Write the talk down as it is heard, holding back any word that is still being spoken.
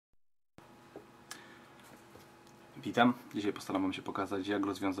Witam. Dzisiaj postaram Wam się pokazać, jak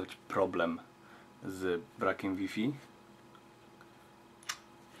rozwiązać problem z brakiem Wi-Fi,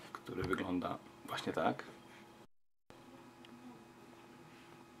 który wygląda właśnie tak.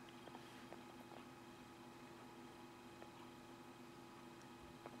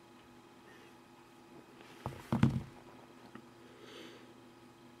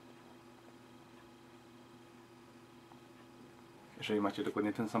 Jeżeli macie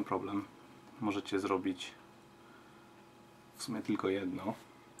dokładnie ten sam problem, możecie zrobić w sumie tylko jedno.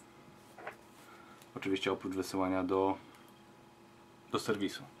 Oczywiście oprócz wysyłania do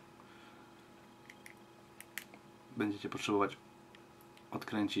serwisu. Będziecie potrzebować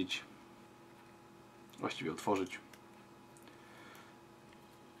odkręcić, właściwie otworzyć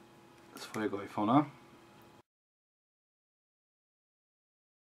swojego iPhone'a.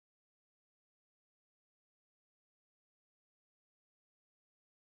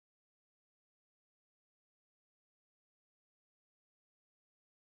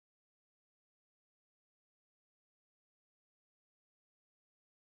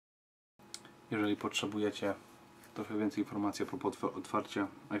 Jeżeli potrzebujecie trochę więcej informacji a propos otwarcia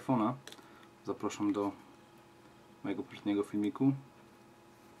iPhone'a, zapraszam do mojego poprzedniego filmiku.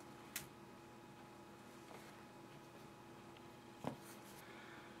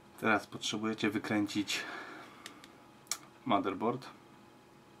 Teraz potrzebujecie wykręcić motherboard.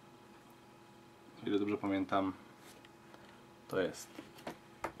 O ile dobrze pamiętam, to jest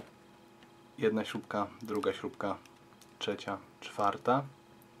jedna śrubka, druga śrubka, trzecia, czwarta,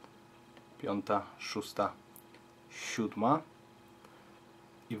 piąta, szósta, siódma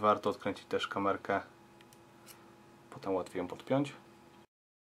i warto odkręcić też kamerkę, potem łatwiej ją podpiąć.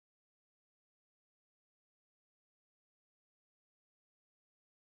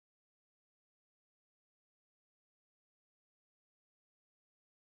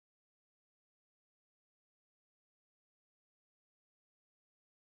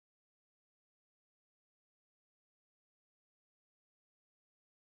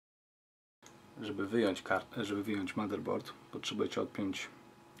 Żeby wyjąć motherboard, potrzebujecie odpiąć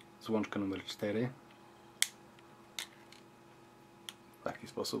złączkę numer 4 w taki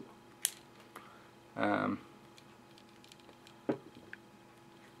sposób.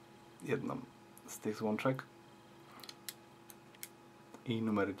 Jedną z tych złączek i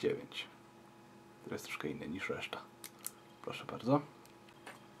numer 9, który jest troszkę inny niż reszta. Proszę bardzo.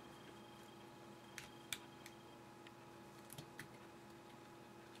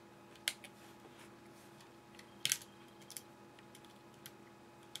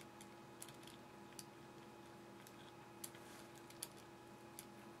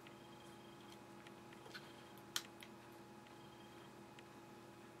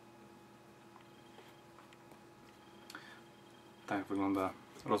 Tak wygląda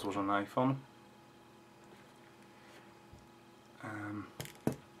rozłożony iPhone.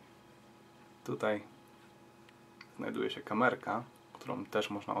 Tutaj znajduje się kamerka, którą też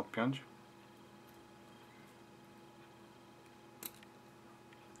można odpiąć.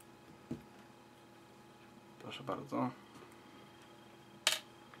 Proszę bardzo.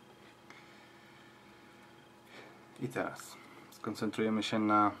 I teraz skoncentrujemy się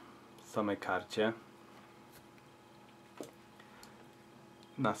na samej karcie.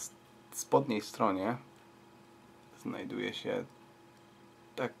 Na spodniej stronie znajduje się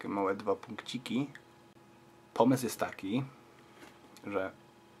takie małe dwa punkciki. Pomysł jest taki, że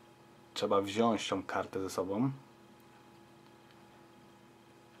trzeba wziąć tą kartę ze sobą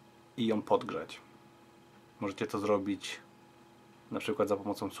i ją podgrzać. Możecie to zrobić na przykład za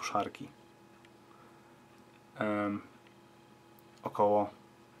pomocą suszarki. Około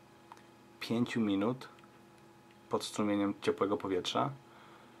 5 minut pod strumieniem ciepłego powietrza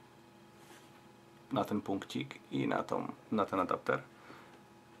na ten punkcik i na ten adapter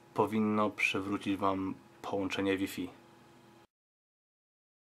powinno przywrócić Wam połączenie Wi-Fi.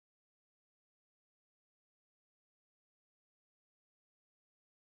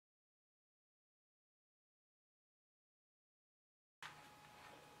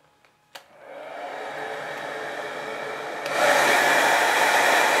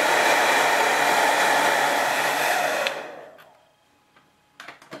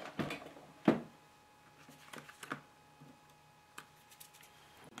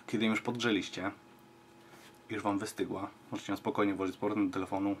 Kiedy ją już podgrzeliście, już Wam wystygła, możecie ją spokojnie włożyć z powrotem do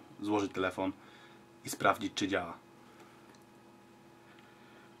telefonu, złożyć telefon i sprawdzić, czy działa.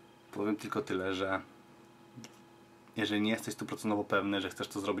 Powiem tylko tyle, że jeżeli nie jesteś 100% pewny, że chcesz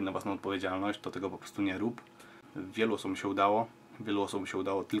to zrobić na własną odpowiedzialność, to tego po prostu nie rób. Wielu osobom się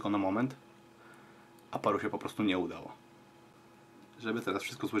udało, tylko na moment, a paru się po prostu nie udało. Żeby teraz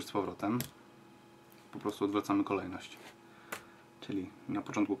wszystko złożyć z powrotem, po prostu odwracamy kolejność. Czyli na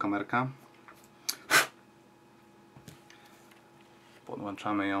początku kamerka.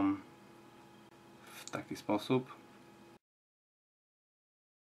 Podłączamy ją w taki sposób.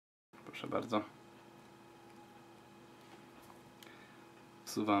 Proszę bardzo.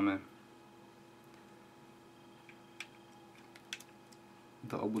 Wsuwamy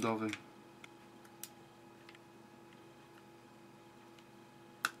do obudowy.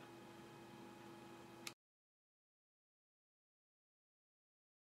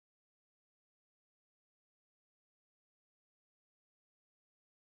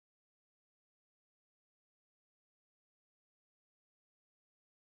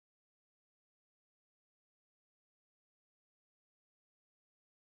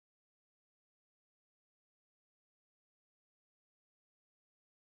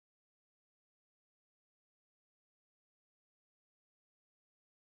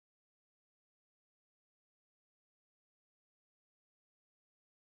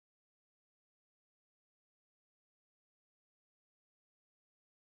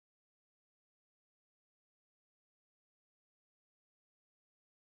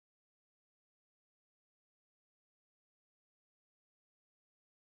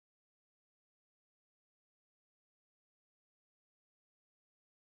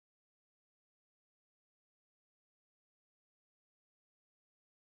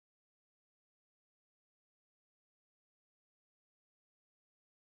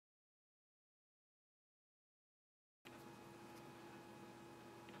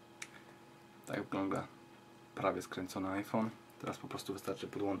 Tak wygląda prawie skręcony iPhone. Teraz po prostu wystarczy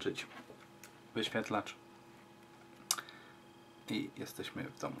podłączyć wyświetlacz i jesteśmy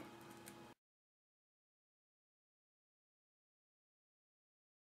w domu.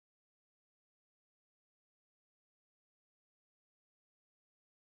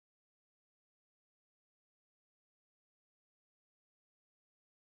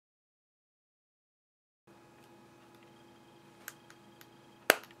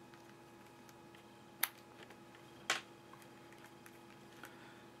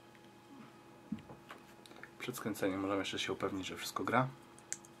 Przed skręceniem możemy jeszcze się upewnić, że wszystko gra.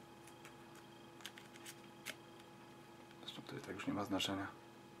 Zresztą tutaj tak już nie ma znaczenia.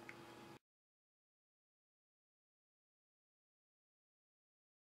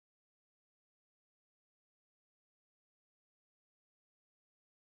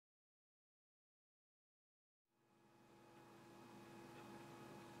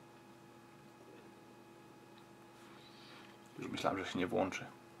 Już myślałem, że się nie włączy.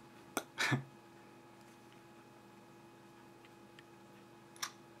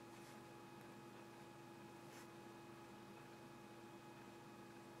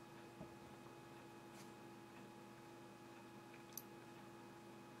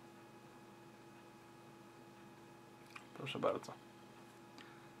 Proszę bardzo.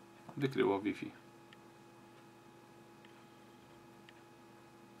 Wykryło Wi-Fi.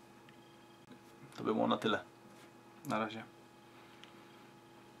 To by było na tyle. Na razie.